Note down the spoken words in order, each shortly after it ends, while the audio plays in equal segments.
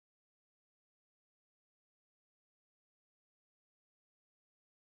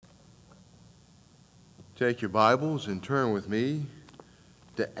Take your Bibles and turn with me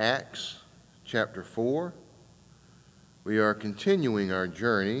to Acts chapter 4. We are continuing our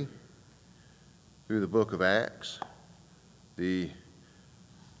journey through the book of Acts. The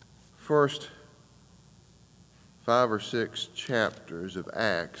first 5 or 6 chapters of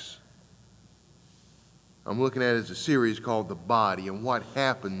Acts I'm looking at as a series called The Body and what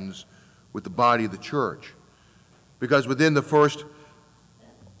happens with the body of the church. Because within the first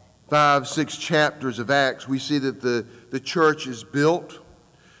 5, 6 chapters of Acts, we see that the church is built.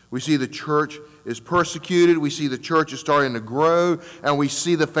 We see the church is persecuted. We see the church is starting to grow. And we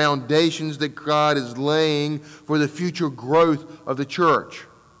see the foundations that God is laying for the future growth of the church.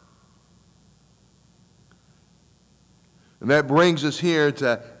 And that brings us here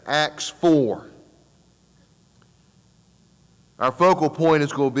to Acts 4. Our focal point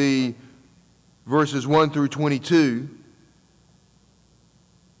is going to be verses 1 through 22.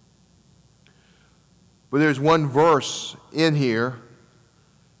 But there's one verse in here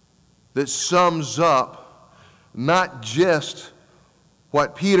that sums up not just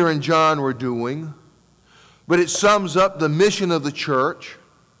what Peter and John were doing, but it sums up the mission of the church,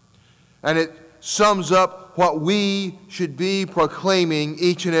 and it sums up what we should be proclaiming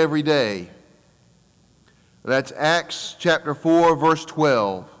each and every day. That's Acts chapter 4, verse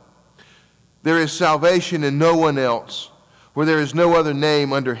 12. There is salvation in no one else, for there is no other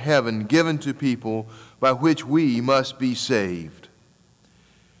name under heaven given to people by which we must be saved.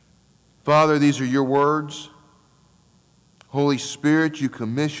 Father, these are your words. Holy Spirit, you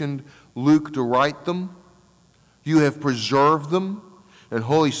commissioned Luke to write them. You have preserved them. And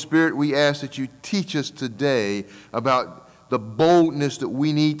Holy Spirit, we ask that you teach us today about the boldness that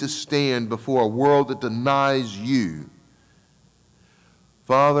we need to stand before a world that denies you.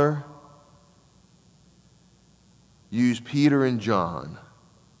 Father, use Peter and John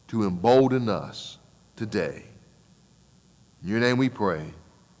to embolden us today. In your name we pray.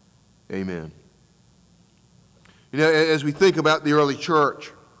 Amen. You know, as we think about the early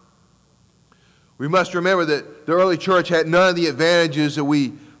church, we must remember that the early church had none of the advantages that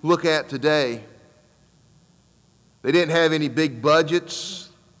we look at today. They didn't have any big budgets.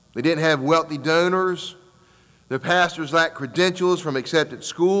 They didn't have wealthy donors. Their pastors lacked credentials from accepted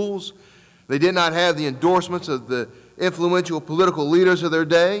schools. They did not have the endorsements of the influential political leaders of their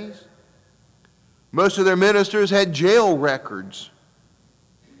days. Most of their ministers had jail records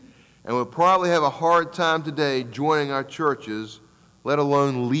and would probably have a hard time today joining our churches, let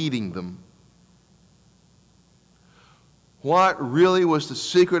alone leading them. What really was the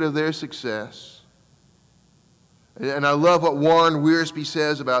secret of their success? And I love what Warren Wiersbe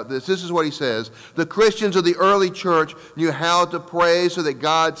says about this. This is what he says. The Christians of the early church knew how to pray so that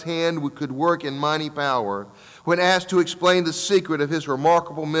God's hand could work in mighty power. When asked to explain the secret of his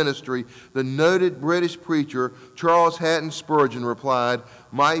remarkable ministry, the noted British preacher Charles Hatton Spurgeon replied,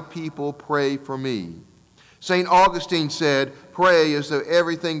 "My people pray for me." St. Augustine said, "Pray as though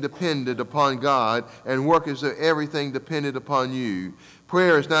everything depended upon God, and work as though everything depended upon you."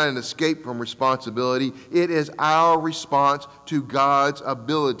 Prayer is not an escape from responsibility. It is our response to God's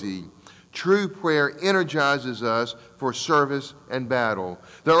ability. True prayer energizes us for service and battle.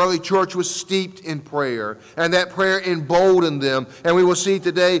 The early church was steeped in prayer, and that prayer emboldened them. And we will see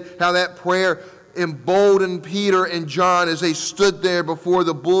today how that prayer emboldened Peter and John as they stood there before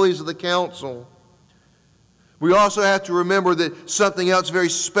the bullies of the council. We also have to remember that something else very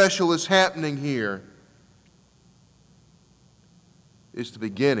special is happening here. It's the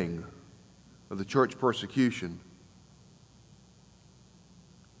beginning of the church persecution.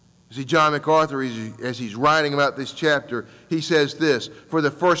 You see, John MacArthur, as he's writing about this chapter, he says this: for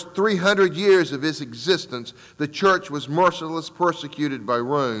the first 300 years of its existence, the church was mercilessly persecuted by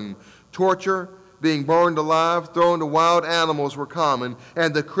Rome. Torture, being burned alive, thrown to wild animals were common,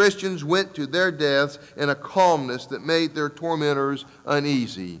 and the Christians went to their deaths in a calmness that made their tormentors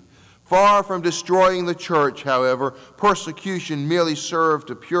uneasy. Far from destroying the church, however, persecution merely served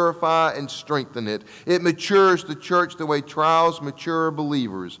to purify and strengthen it. It matures the church the way trials mature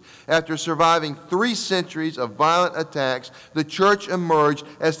believers. After surviving 3 centuries of violent attacks, the church emerged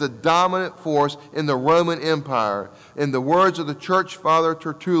as the dominant force in the Roman Empire. In the words of the church father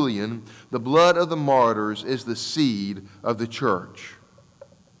Tertullian, the blood of the martyrs is the seed of the church.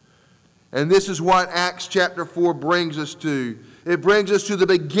 And this is what Acts chapter 4 brings us to. It brings us to the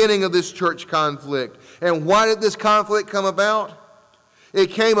beginning of this church conflict. And why did this conflict come about?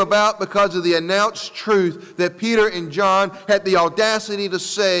 It came about because of the announced truth that Peter and John had the audacity to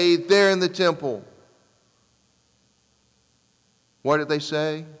say there in the temple. What did they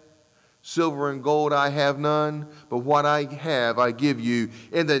say? Silver and gold I have none, but what I have I give you.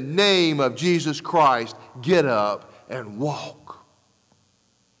 In the name of Jesus Christ, get up and walk.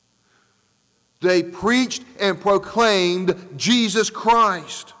 They preached and proclaimed Jesus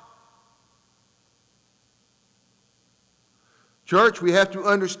Christ. Church, we have to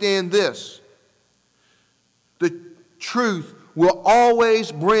understand this. The truth will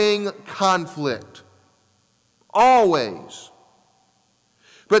always bring conflict. Always.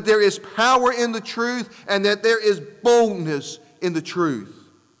 But there is power in the truth, and that there is boldness in the truth.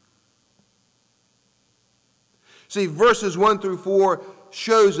 See, verses 1 through 4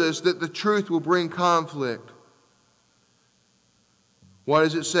 shows us that the truth will bring conflict. What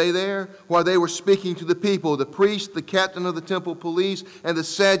does it say there? While they were speaking to the people, the priest, the captain of the temple police, and the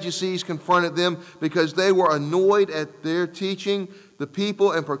Sadducees confronted them because they were annoyed at their teaching the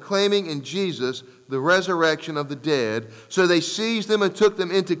people and proclaiming in Jesus the resurrection of the dead. So they seized them and took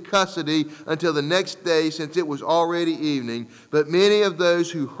them into custody until the next day, since it was already evening. But many of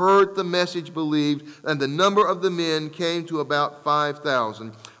those who heard the message believed, and the number of the men came to about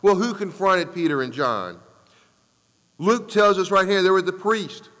 5,000. Well, who confronted Peter and John? Luke tells us right here there was the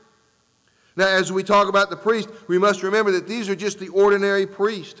priest. Now, as we talk about the priest, we must remember that these are just the ordinary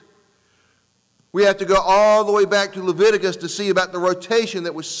priest. We have to go all the way back to Leviticus to see about the rotation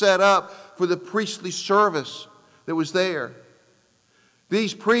that was set up for the priestly service that was there.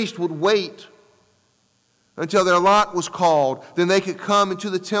 These priests would wait until their lot was called. Then they could come into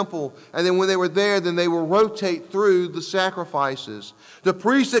the temple. And then when they were there, then they would rotate through the sacrifices. The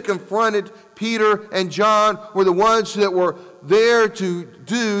priests that confronted Peter and John were the ones that were there to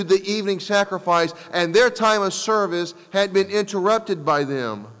do the evening sacrifice. And their time of service had been interrupted by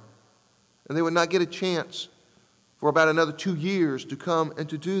them. And they would not get a chance for about another 2 years to come and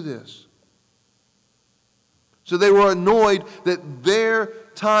to do this. So they were annoyed that their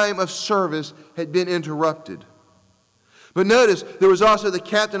time of service had been interrupted. But notice, there was also the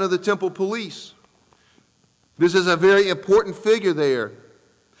captain of the temple police. This is a very important figure there.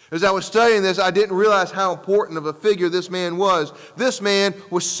 As I was studying this, I didn't realize how important of a figure this man was. This man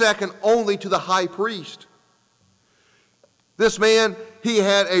was second only to the high priest. This man, he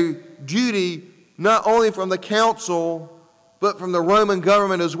had a duty not only from the council, but from the Roman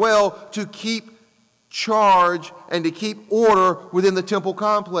government as well, to keep charge and to keep order within the temple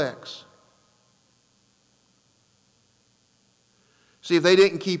complex. See, if they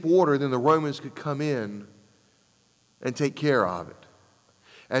didn't keep order, then the Romans could come in and take care of it.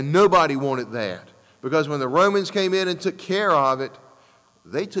 And nobody wanted that, because when the Romans came in and took care of it,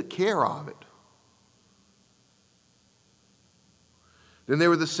 they took care of it. Then there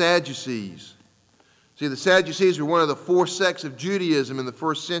were the Sadducees. See, the Sadducees were one of the 4 sects of Judaism in the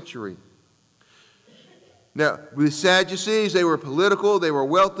first century. Now, the Sadducees, they were political, they were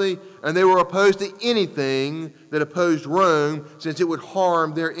wealthy, and they were opposed to anything that opposed Rome, since it would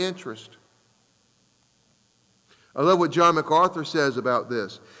harm their interest. I love what John MacArthur says about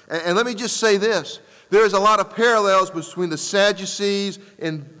this. And let me just say this. There's a lot of parallels between the Sadducees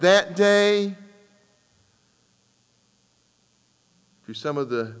in that day to some of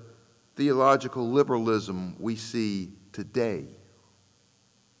the theological liberalism we see today.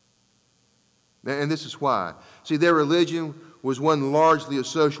 And this is why. See, their religion was one largely a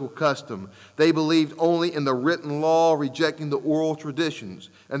social custom. They believed only in the written law, rejecting the oral traditions.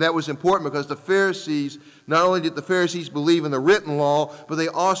 And that was important because the Pharisees, not only did the Pharisees believe in the written law, but they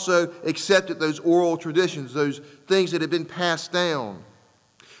also accepted those oral traditions, those things that had been passed down.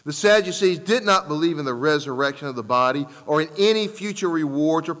 The Sadducees did not believe in the resurrection of the body or in any future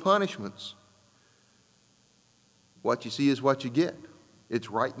rewards or punishments. What you see is what you get. It's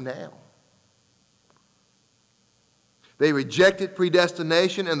right now. They rejected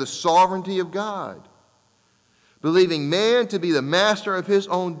predestination and the sovereignty of God, believing man to be the master of his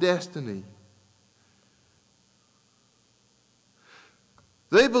own destiny.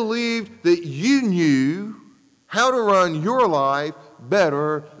 They believed that you knew how to run your life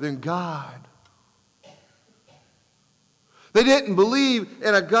better than God. They didn't believe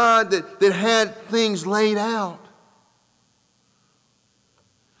in a God that had things laid out.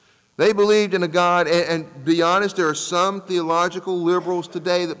 They believed in a God, and to be honest, there are some theological liberals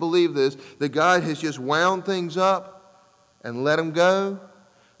today that believe this, that God has just wound things up and let them go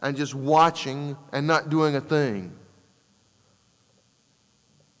and just watching and not doing a thing.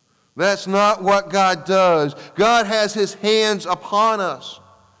 That's not what God does. God has his hands upon us.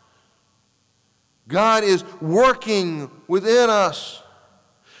 God is working within us.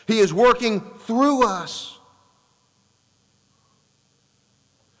 He is working through us.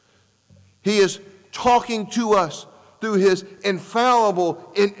 He is talking to us through His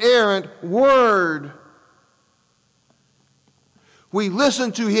infallible, inerrant Word. We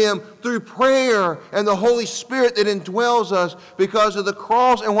listen to Him through prayer and the Holy Spirit that indwells us because of the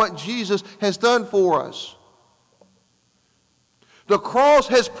cross and what Jesus has done for us. The cross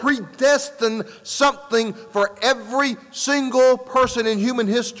has predestined something for every single person in human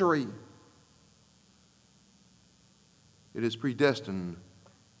history. It has predestined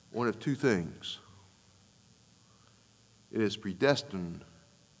one of two things. It has predestined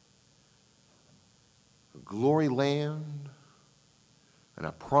a glory land and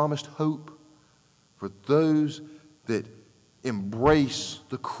a promised hope for those that embrace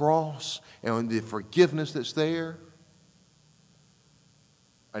the cross and the forgiveness that's there.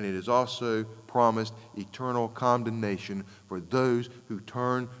 And it has also promised eternal condemnation for those who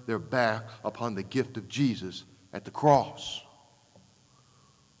turn their back upon the gift of Jesus at the cross.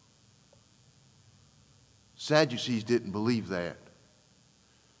 Sadducees didn't believe that.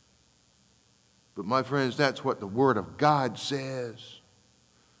 But my friends, that's what the Word of God says.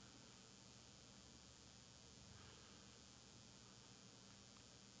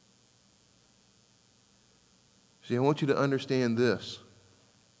 See, I want you to understand this.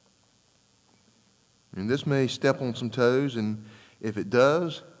 And this may step on some toes, and if it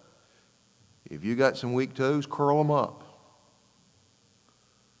does, if you got some weak toes, curl them up.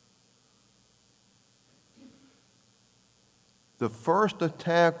 The first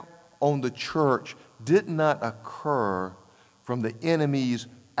attack on the church did not occur from the enemies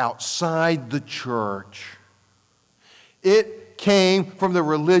outside the church. It came from the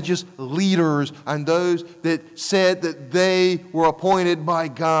religious leaders and those that said that they were appointed by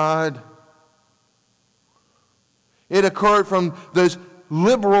God. It occurred from those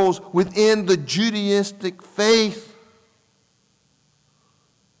liberals within the Judaistic faith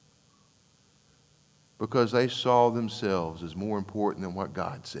because they saw themselves as more important than what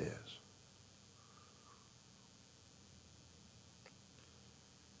God says.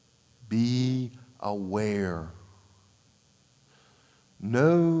 Be aware.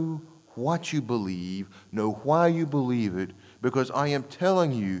 Know what you believe, know why you believe it, because I am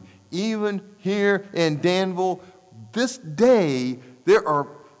telling you, even here in Danville, this day, there are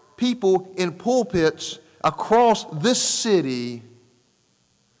people in pulpits across this city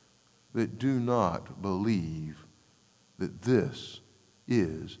that do not believe that this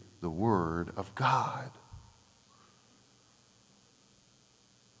is the Word of God.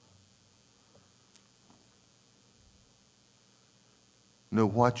 Know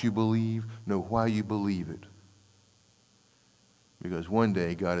what you believe, know why you believe it. Because one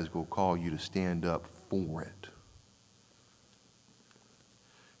day God is going to call you to stand up for it.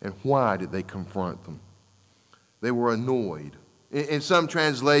 And why did they confront them? They were annoyed. In some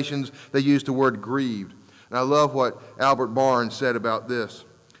translations, they used the word grieved. And I love what Albert Barnes said about this.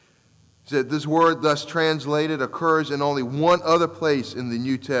 He said, this word thus translated occurs in only one other place in the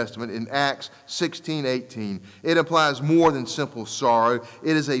New Testament, in Acts 16:18. It implies more than simple sorrow.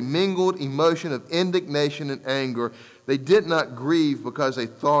 It is a mingled emotion of indignation and anger. They did not grieve because they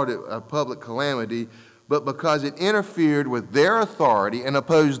thought it a public calamity, but because it interfered with their authority and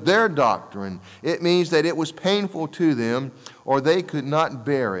opposed their doctrine. It means that it was painful to them or they could not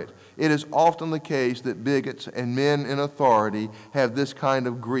bear it. It is often the case that bigots and men in authority have this kind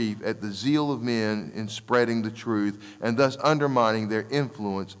of grief at the zeal of men in spreading the truth and thus undermining their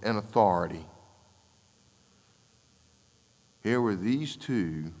influence and authority. Here were these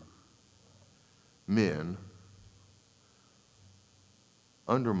two men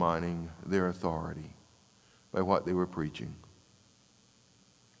undermining their authority by what they were preaching.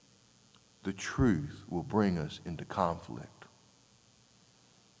 The truth will bring us into conflict.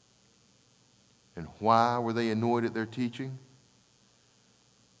 And why were they annoyed at their teaching?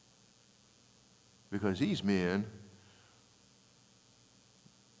 Because these men,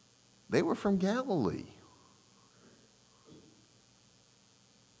 they were from Galilee.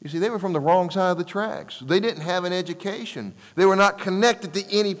 You see, they were from the wrong side of the tracks. They didn't have an education. They were not connected to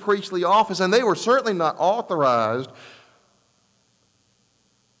any priestly office, and they were certainly not authorized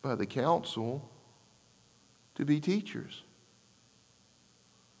by the council to be teachers.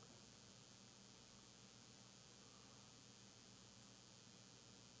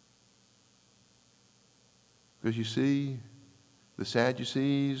 Because you see, the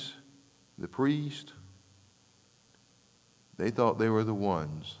Sadducees, the priest, they thought they were the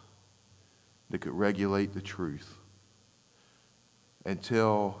ones that could regulate the truth and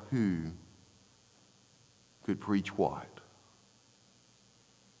tell who could preach what.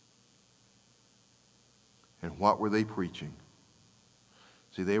 And what were they preaching?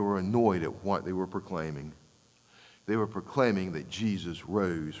 See, they were annoyed at what they were proclaiming. They were proclaiming that Jesus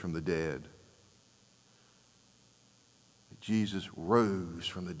rose from the dead. That Jesus rose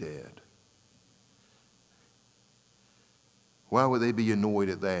from the dead. Why would they be annoyed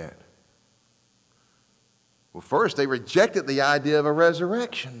at that? Well, first, they rejected the idea of a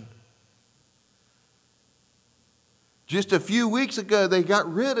resurrection. Just a few weeks ago, they got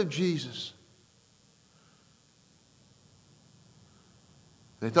rid of Jesus.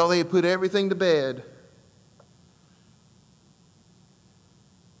 They thought they had put everything to bed.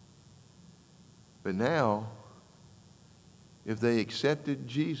 But now, if they accepted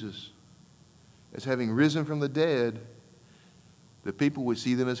Jesus as having risen from the dead, the people would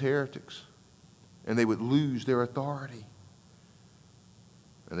see them as heretics, and they would lose their authority.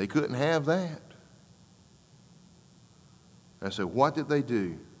 And they couldn't have that. And so what did they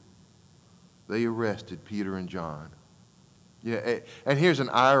do? They arrested Peter and John. Yeah, and here's an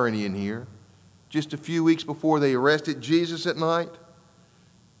irony in here. Just a few weeks before they arrested Jesus at night,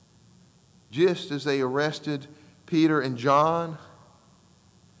 just as they arrested Peter and John,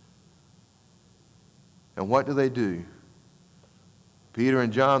 and what do? Peter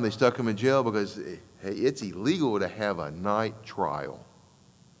and John, they stuck them in jail because, hey, it's illegal to have a night trial.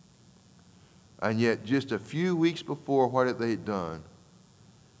 And yet, just a few weeks before, what had they done?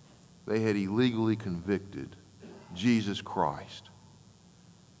 They had illegally convicted Jesus Christ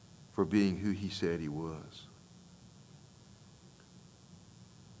for being who he said he was.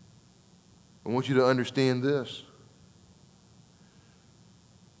 I want you to understand this.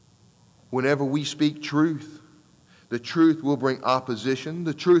 Whenever we speak truth, the truth will bring opposition,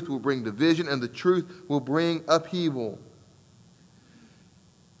 the truth will bring division, and the truth will bring upheaval.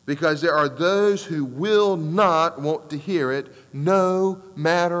 Because there are those who will not want to hear it, no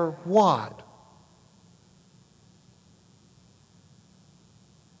matter what.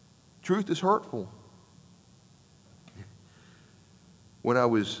 Truth is hurtful. When I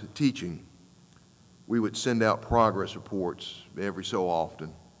was teaching, we would send out progress reports every so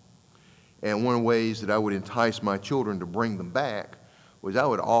often. And one of the ways that I would entice my children to bring them back was I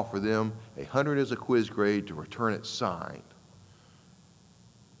would offer them 100 as a quiz grade to return it signed.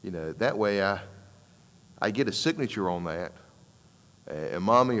 You know, that way I get a signature on that, and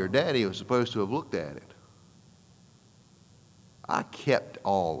Mommy or Daddy was supposed to have looked at it. I kept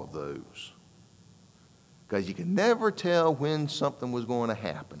all of those because you can never tell when something was going to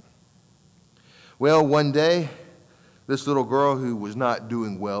happen. Well, one day, this little girl who was not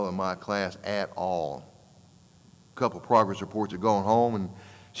doing well in my class at all, a couple of progress reports had gone home, and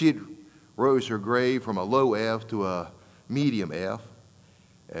she had rose her grade from a low F to a medium F.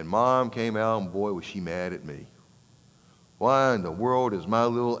 And Mom came out, and boy, was she mad at me. Why in the world is my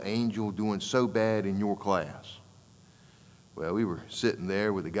little angel doing so bad in your class? Well, we were sitting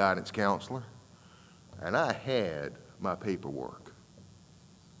there with the guidance counselor, and I had my paperwork.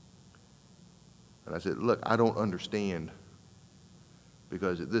 And I said, look, I don't understand,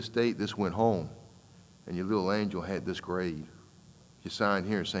 because at this date, this went home, and your little angel had this grade. You signed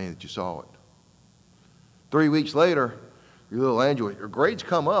here saying that you saw it. 3 weeks later, your little angel, her grades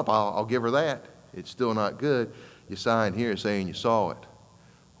come up, I'll give her that. It's still not good. You signed here saying you saw it.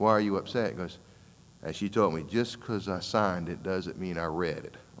 Why are you upset? Because, and she told me, just because I signed it doesn't mean I read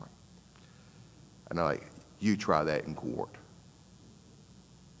it. And I'm like, you try that in court.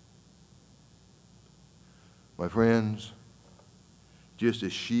 My friends, just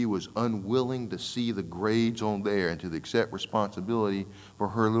as she was unwilling to see the grades on there and to accept responsibility for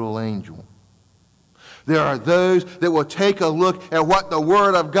her little angel, there are those that will take a look at what the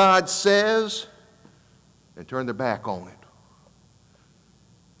Word of God says and turn their back on it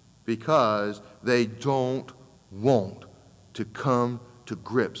because they don't want to come to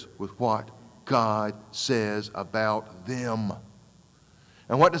grips with what God says about them.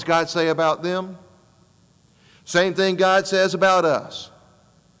 And what does God say about them? Same thing God says about us,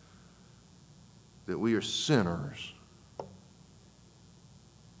 that we are sinners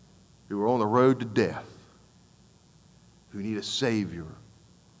who are on the road to death, who need a Savior.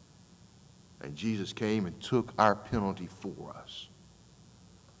 And Jesus came and took our penalty for us.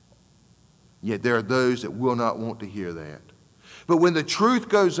 Yet there are those that will not want to hear that. But when the truth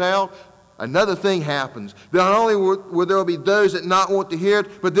goes out, another thing happens. Not only will there be those that not want to hear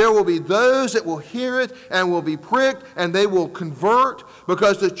it, but there will be those that will hear it and will be pricked and they will convert,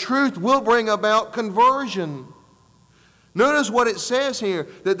 because the truth will bring about conversion. Notice what it says here,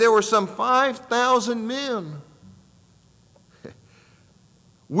 that there were some 5,000 men.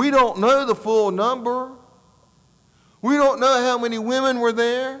 We don't know the full number. We don't know how many women were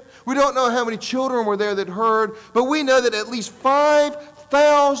there. We don't know how many children were there that heard, but we know that at least 5,000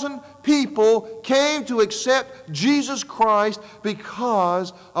 5,000 people came to accept Jesus Christ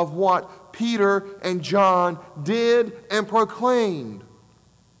because of what Peter and John did and proclaimed.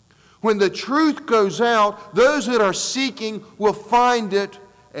 When the truth goes out, those that are seeking will find it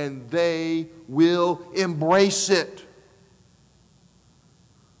and they will embrace it.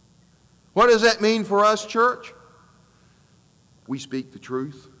 What does that mean for us, church? We speak the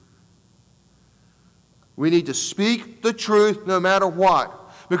truth. We need to speak the truth no matter what.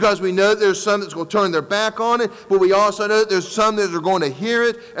 Because we know that there's some that's going to turn their back on it, but we also know that there's some that are going to hear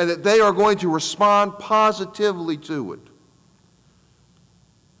it and that they are going to respond positively to it.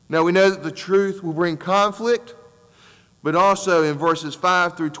 Now we know that the truth will bring conflict, but also in verses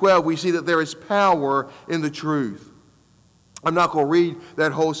 5 through 12 we see that there is power in the truth. I'm not going to read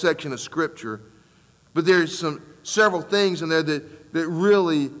that whole section of Scripture, but there's several things in there that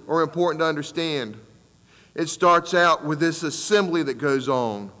really are important to understand. It starts out with this assembly that goes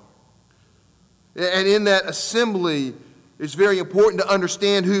on. And in that assembly, it's very important to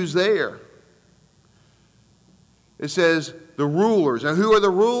understand who's there. It says the rulers. And who are the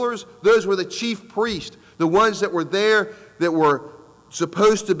rulers? Those were the chief priests, the ones that were there that were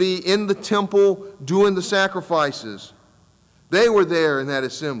supposed to be in the temple doing the sacrifices. They were there in that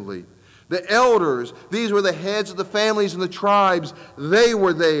assembly. The elders, these were the heads of the families and the tribes. They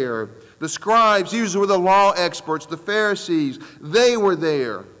were there. The scribes, these were the law experts. The Pharisees, they were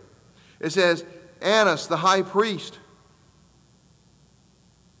there. It says Annas, the high priest.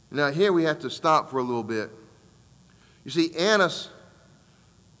 Now here we have to stop for a little bit. You see, Annas,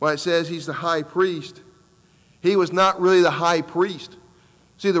 when it says he's the high priest, he was not really the high priest.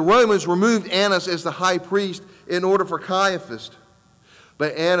 See, the Romans removed Annas as the high priest in order for Caiaphas.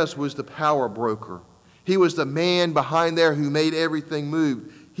 But Annas was the power broker. He was the man behind there who made everything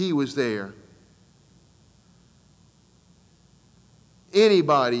move. He was there.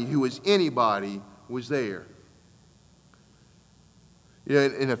 Anybody who was anybody was there. You know,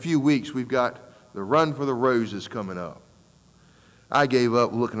 in a few weeks, we've got the Run for the Roses coming up. I gave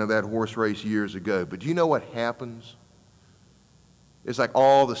up looking at that horse race years ago, but do you know what happens? It's like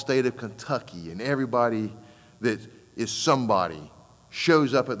all the state of Kentucky and everybody that is somebody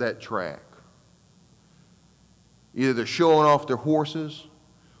shows up at that track. Either they're showing off their horses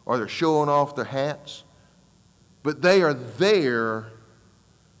or they're showing off their hats, but they are there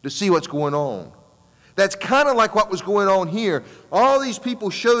to see what's going on. That's kind of like what was going on here. All these people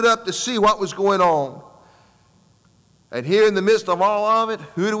showed up to see what was going on. And here in the midst of all of it,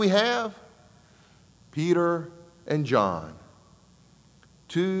 who do we have? Peter and John,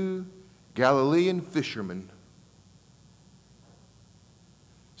 two Galilean fishermen.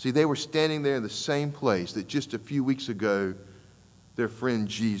 See, they were standing there in the same place that just a few weeks ago their friend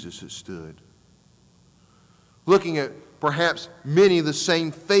Jesus had stood. Looking at perhaps many of the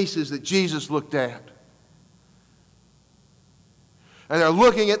same faces that Jesus looked at. And they're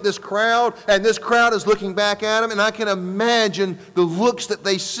looking at this crowd, and this crowd is looking back at them, and I can imagine the looks that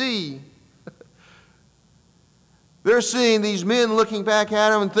they see. They're seeing these men looking back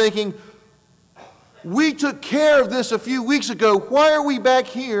at them and thinking, we took care of this a few weeks ago. Why are we back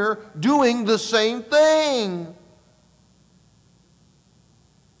here doing the same thing?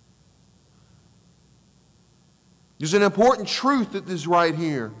 There's an important truth that is right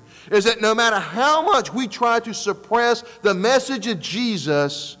here, is that no matter how much we try to suppress the message of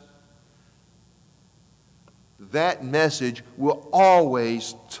Jesus, that message will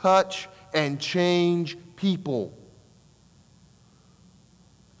always touch and change people.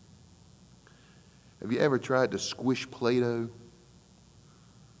 Have you ever tried to squish Play-Doh?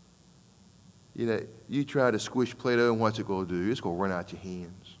 You know, you try to squish Play-Doh, and what's it going to do? It's going to run out your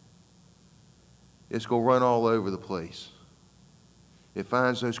hands. It's going to run all over the place. It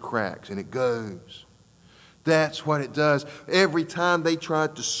finds those cracks, and it goes. That's what it does. Every time they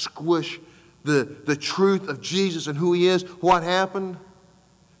tried to squish the truth of Jesus and who He is, what happened?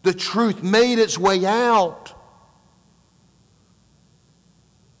 The truth made its way out.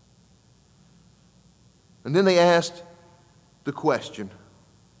 And then they asked the question.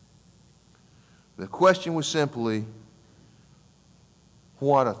 The question was simply,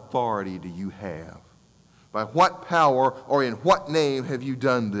 what authority do you have? By what power or in what name have you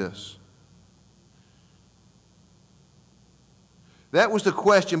done this? That was the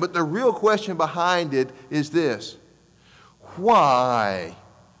question, but the real question behind it is this. Why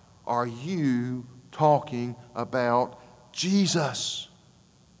are you talking about Jesus?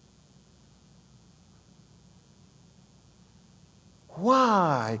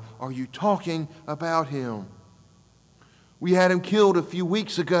 Why are you talking about Him? We had Him killed a few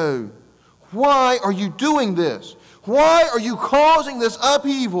weeks ago. Why are you doing this? Why are you causing this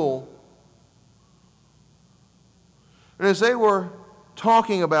upheaval? And as they were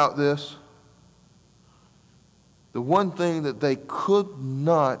talking about this, the one thing that they could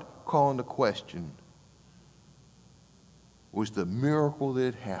not call into question was the miracle that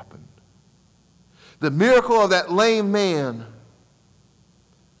had happened. The miracle of that lame man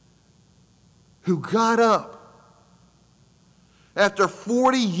who got up after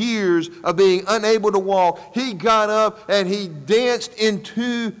 40 years of being unable to walk. He got up and he danced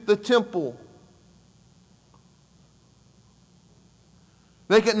into the temple.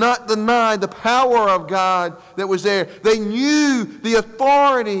 They could not deny the power of God that was there. They knew the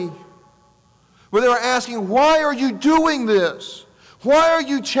authority. But they were asking, why are you doing this? Why are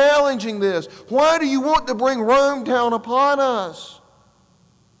you challenging this? Why do you want to bring Rome down upon us?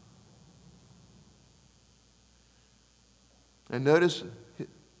 And notice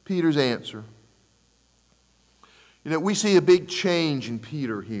Peter's answer. You know, we see a big change in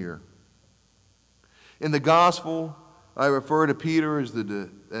Peter here. In the gospel, I refer to Peter as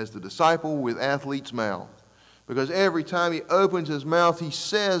the disciple with athlete's mouth. Because every time he opens his mouth, he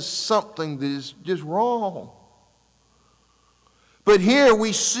says something that is just wrong. But here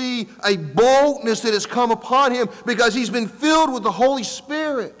we see a boldness that has come upon him because he's been filled with the Holy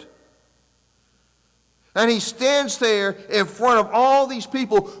Spirit. And he stands there in front of all these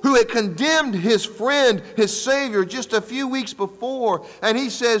people who had condemned his friend, his Savior, just a few weeks before. And he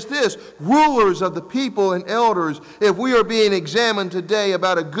says this, rulers of the people and elders, if we are being examined today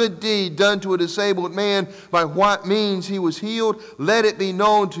about a good deed done to a disabled man, by what means he was healed, let it be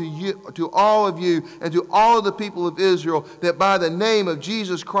known to you, to all of you and to all of the people of Israel, that by the name of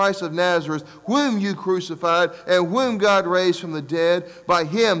Jesus Christ of Nazareth, whom you crucified and whom God raised from the dead, by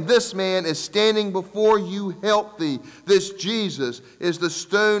him this man is standing before you healthy. This Jesus is the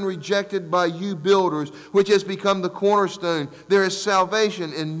stone rejected by you builders, which has become the cornerstone. There is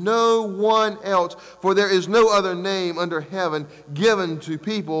salvation in no one else, for there is no other name under heaven given to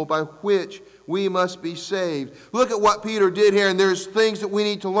people by which we must be saved. Look at what Peter did here, and there's things that we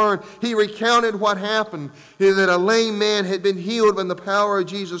need to learn. He recounted what happened, that a lame man had been healed by the power of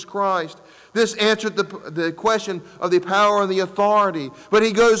Jesus Christ. This answered the question of the power and the authority. But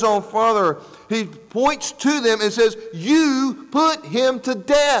he goes on further. He points to them and says, you put him to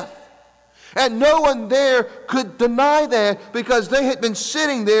death. And no one there could deny that because they had been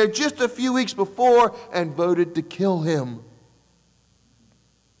sitting there just a few weeks before and voted to kill him.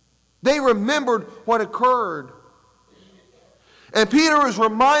 They remembered what occurred. And Peter is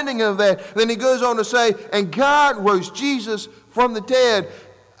reminding them of that. Then he goes on to say, and God rose Jesus from the dead,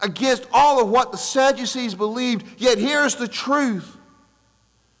 against all of what the Sadducees believed. Yet here's the truth.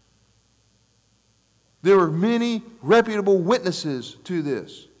 There are many reputable witnesses to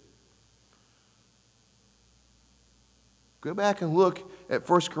this. Go back and look at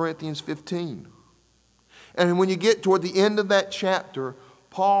 1 Corinthians 15. And when you get toward the end of that chapter,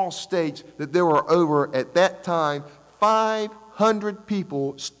 Paul states that there were over, at that time, 500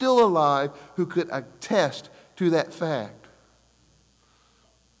 people still alive who could attest to that fact.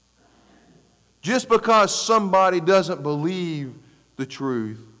 Just because somebody doesn't believe the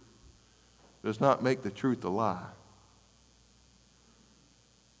truth does not make the truth a lie.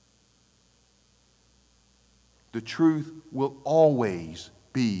 The truth will always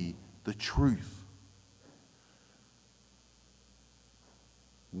be the truth.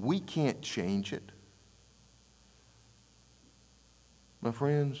 We can't change it. My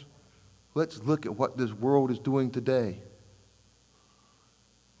friends, let's look at what this world is doing today.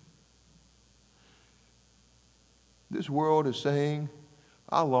 This world is saying,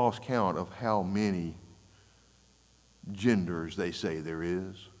 I lost count of how many genders they say there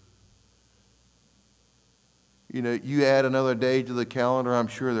is. You know, you add another day to the calendar, I'm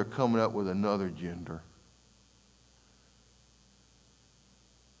sure they're coming up with another gender.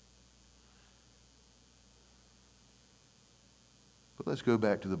 But let's go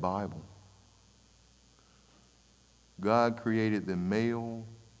back to the Bible. God created them male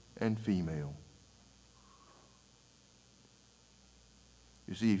and female.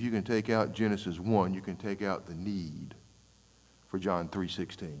 You see, if you can take out Genesis 1, you can take out the need for John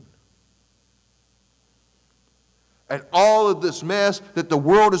 3:16. And all of this mess that the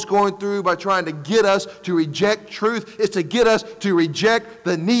world is going through by trying to get us to reject truth is to get us to reject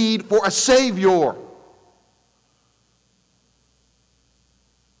the need for a Savior.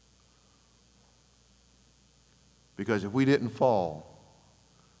 Because if we didn't fall,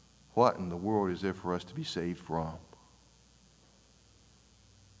 what in the world is there for us to be saved from?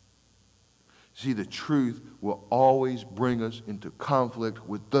 See, the truth will always bring us into conflict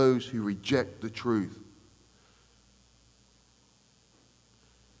with those who reject the truth.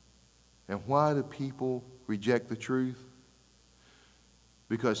 And why do people reject the truth?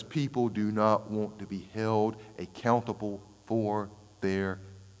 Because people do not want to be held accountable for their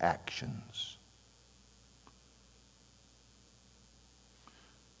actions.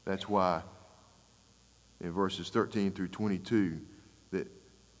 That's why in verses 13 through 22 that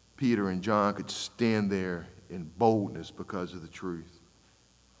Peter and John could stand there in boldness because of the truth.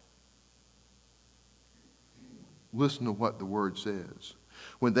 Listen to what the word says.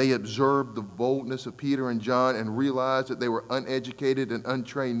 When they observed the boldness of Peter and John and realized that they were uneducated and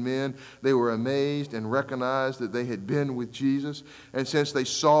untrained men, they were amazed and recognized that they had been with Jesus. And since they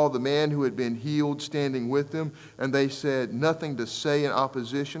saw the man who had been healed standing with them, and they said nothing to say in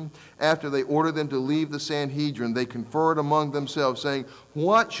opposition, after they ordered them to leave the Sanhedrin, they conferred among themselves, saying,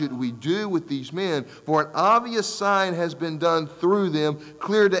 "What should we do with these men? For an obvious sign has been done through them,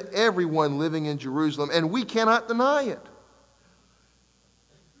 clear to everyone living in Jerusalem, and we cannot deny it.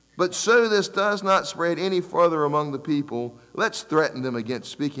 But so this does not spread any further among the people, let's threaten them against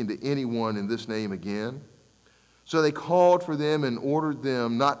speaking to anyone in this name again." So they called for them and ordered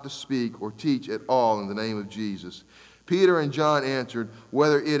them not to speak or teach at all in the name of Jesus. Peter and John answered,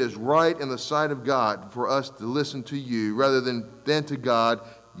 "Whether it is right in the sight of God for us to listen to you rather than to God,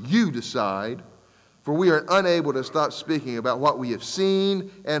 you decide. For we are unable to stop speaking about what we have seen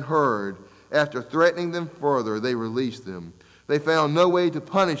and heard." After threatening them further, they released them. They found no way to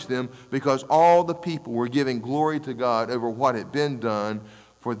punish them because all the people were giving glory to God over what had been done,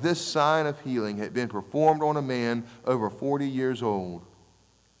 for this sign of healing had been performed on a man over 40 years old.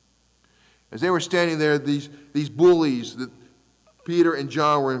 As they were standing there, these bullies that Peter and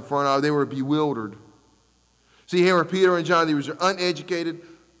John were in front of, they were bewildered. See, here were Peter and John. These were uneducated,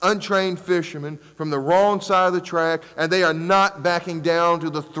 untrained fishermen from the wrong side of the track, and they are not backing down to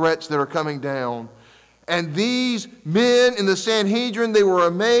the threats that are coming down. And these men in the Sanhedrin, they were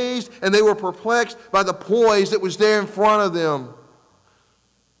amazed and they were perplexed by the poise that was there in front of them.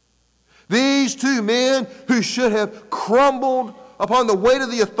 These two men who should have crumbled upon the weight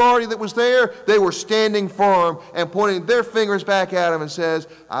of the authority that was there, they were standing firm and pointing their fingers back at him and says,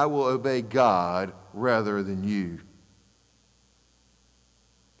 "I will obey God rather than you."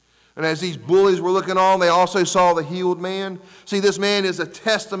 And as these bullies were looking on, they also saw the healed man. See, this man is a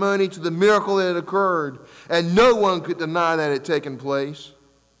testimony to the miracle that had occurred, and no one could deny that it had taken place.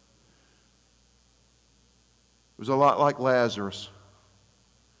 It was a lot like Lazarus.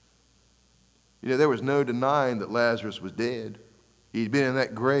 You know, there was no denying that Lazarus was dead. He'd been in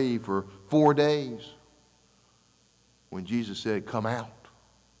that grave for 4 days when Jesus said, "Come out."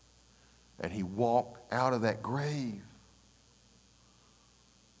 And he walked out of that grave.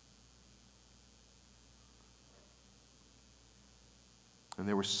 And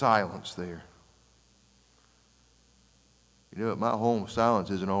there was silence there. You know, at my home,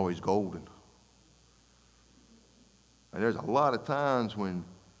 silence isn't always golden. And there's a lot of times when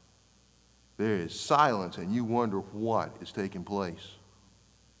there is silence and you wonder what is taking place.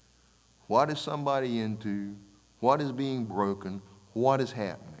 What is somebody into? What is being broken? What is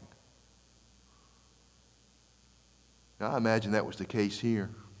happening? Now, I imagine that was the case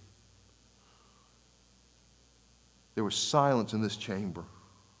here. There was silence in this chamber.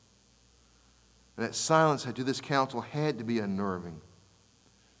 And that silence to this council had to be unnerving.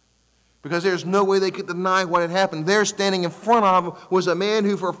 Because there's no way they could deny what had happened. There standing in front of them was a man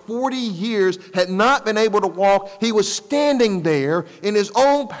who for 40 years had not been able to walk. He was standing there in his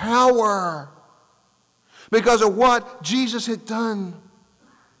own power because of what Jesus had done.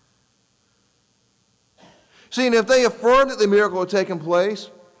 See, and if they affirmed that the miracle had taken place,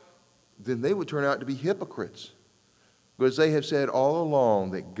 then they would turn out to be hypocrites. Because they have said all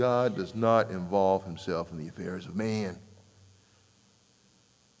along that God does not involve himself in the affairs of man.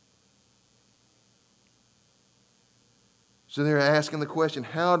 So they're asking the question,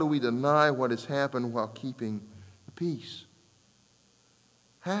 how do we deny what has happened while keeping the peace?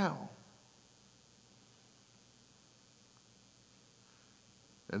 How?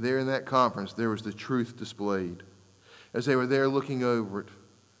 And there in that conference, there was the truth displayed. As they were there looking over it,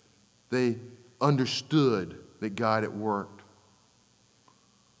 they understood that God had worked.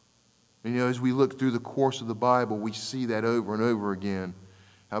 And, you know, as we look through the course of the Bible, we see that over and over again.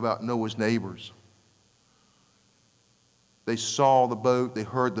 How about Noah's neighbors? They saw the boat, they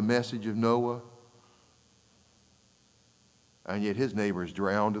heard the message of Noah, and yet his neighbors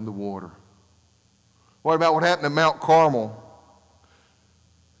drowned in the water. What about what happened at Mount Carmel?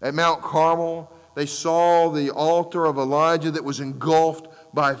 At Mount Carmel, they saw the altar of Elijah that was engulfed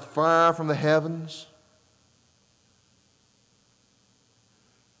by fire from the heavens.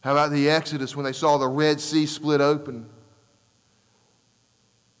 How about the Exodus when they saw the Red Sea split open?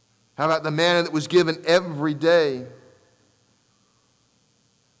 How about the manna that was given every day?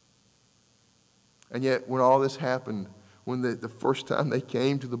 And yet, when all this happened, when the first time they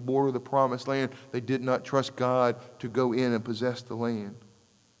came to the border of the promised land, they did not trust God to go in and possess the land.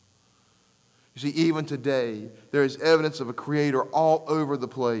 You see, even today, there is evidence of a Creator all over the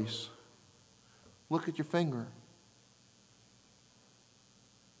place. Look at your finger.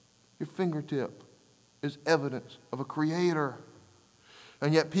 Your fingertip is evidence of a Creator.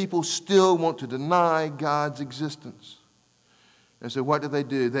 And yet people still want to deny God's existence. And so what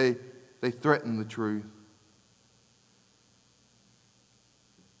do? They threaten the truth.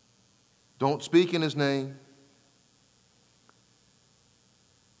 Don't speak in His name.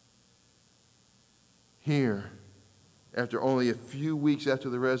 Here, after only a few weeks after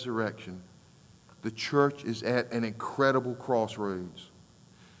the resurrection, the church is at an incredible crossroads.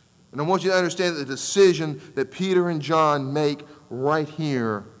 And I want you to understand that the decision that Peter and John make right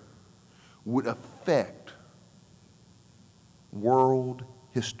here would affect world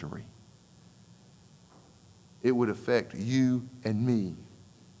history. It would affect you and me.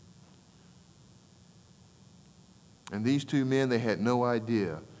 And these two men, they had no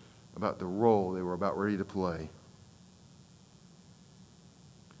idea about the role they were about ready to play.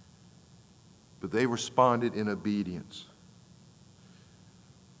 But they responded in obedience.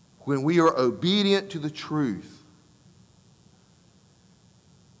 When we are obedient to the truth,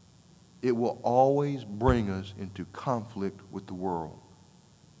 it will always bring us into conflict with the world.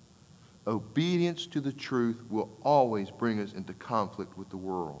 Obedience to the truth will always bring us into conflict with the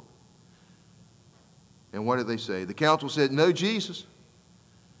world. And what did they say? The council said, no Jesus.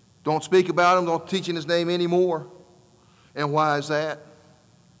 Don't speak about Him. Don't teach in His name anymore. And why is that?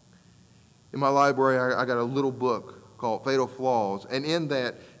 In my library, I got a little book called Fatal Flaws. And in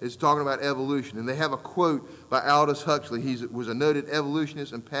that, it's talking about evolution. And they have a quote by Aldous Huxley. He was a noted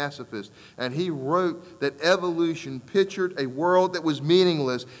evolutionist and pacifist. And he wrote that evolution pictured a world that was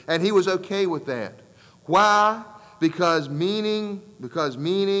meaningless. And he was okay with that. Why? Because meaning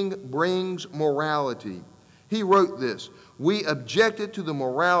brings morality. He wrote this: we objected to the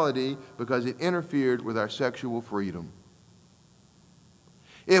morality because it interfered with our sexual freedom.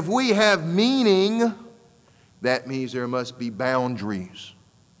 If we have meaning, that means there must be boundaries.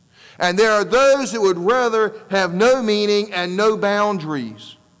 And there are those that would rather have no meaning and no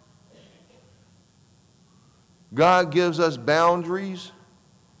boundaries. God gives us boundaries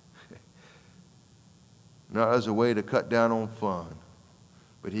not as a way to cut down on fun,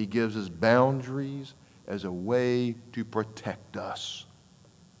 but He gives us boundaries as a way to protect us.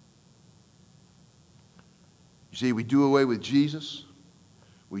 You see, we do away with Jesus.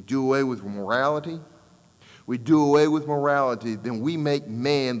 We do away with morality. We do away with morality, then we make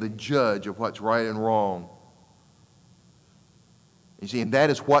man the judge of what's right and wrong. You see, and that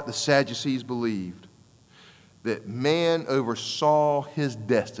is what the Sadducees believed, that man oversaw his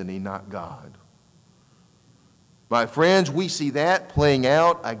destiny, not God. My friends, we see that playing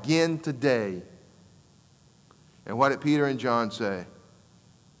out again today. And what did Peter and John say?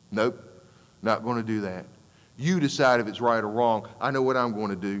 Nope, not going to do that. You decide if it's right or wrong. I know what I'm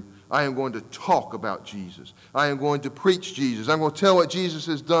going to do. I am going to talk about Jesus. I am going to preach Jesus. I'm going to tell what Jesus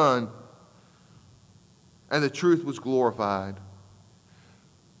has done. And the truth was glorified.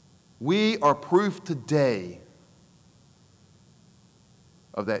 We are proof today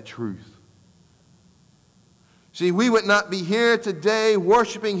of that truth. See, we would not be here today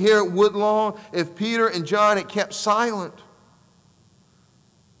worshiping here at Woodlawn if Peter and John had kept silent.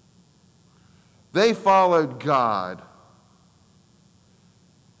 They followed God.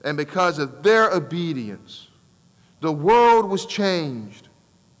 And because of their obedience, the world was changed.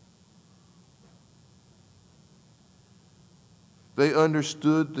 They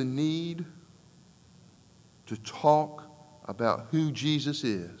understood the need to talk about who Jesus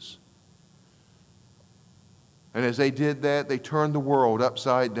is. And as they did that, they turned the world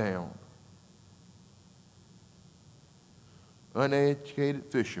upside down. Uneducated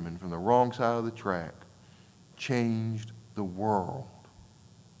fishermen from the wrong side of the track changed the world.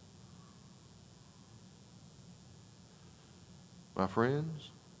 My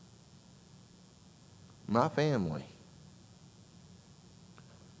friends, my family,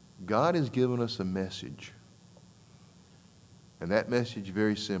 God has given us a message. And that message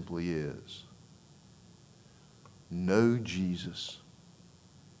very simply is, know Jesus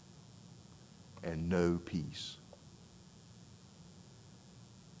and know peace.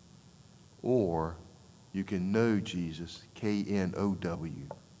 Or you can know Jesus, K-N-O-W,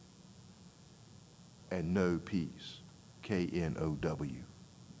 and know peace, K-N-O-W.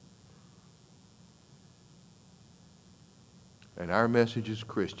 And our message as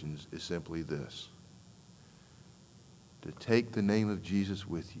Christians is simply this: to take the name of Jesus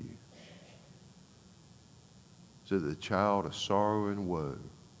with you so that the child of sorrow and woe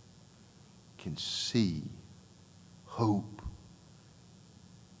can see hope,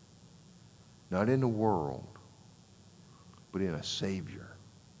 not in the world, but in a Savior.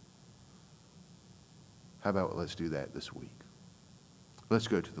 How about let's do that this week? Let's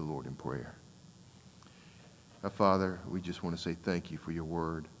go to the Lord in prayer. Now, Father, we just want to say thank you for your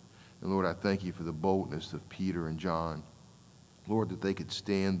word. And Lord, I thank you for the boldness of Peter and John. Lord, that they could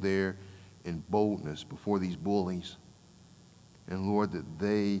stand there in boldness before these bullies. And Lord, that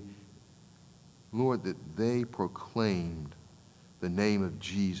they proclaimed the name of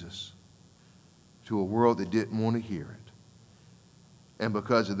Jesus to a world that didn't want to hear it. And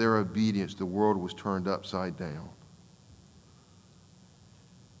because of their obedience, the world was turned upside down.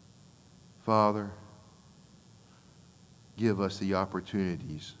 Father, give us the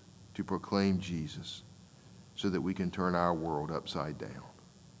opportunities to proclaim Jesus so that we can turn our world upside down.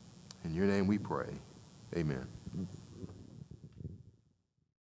 In your name we pray. Amen.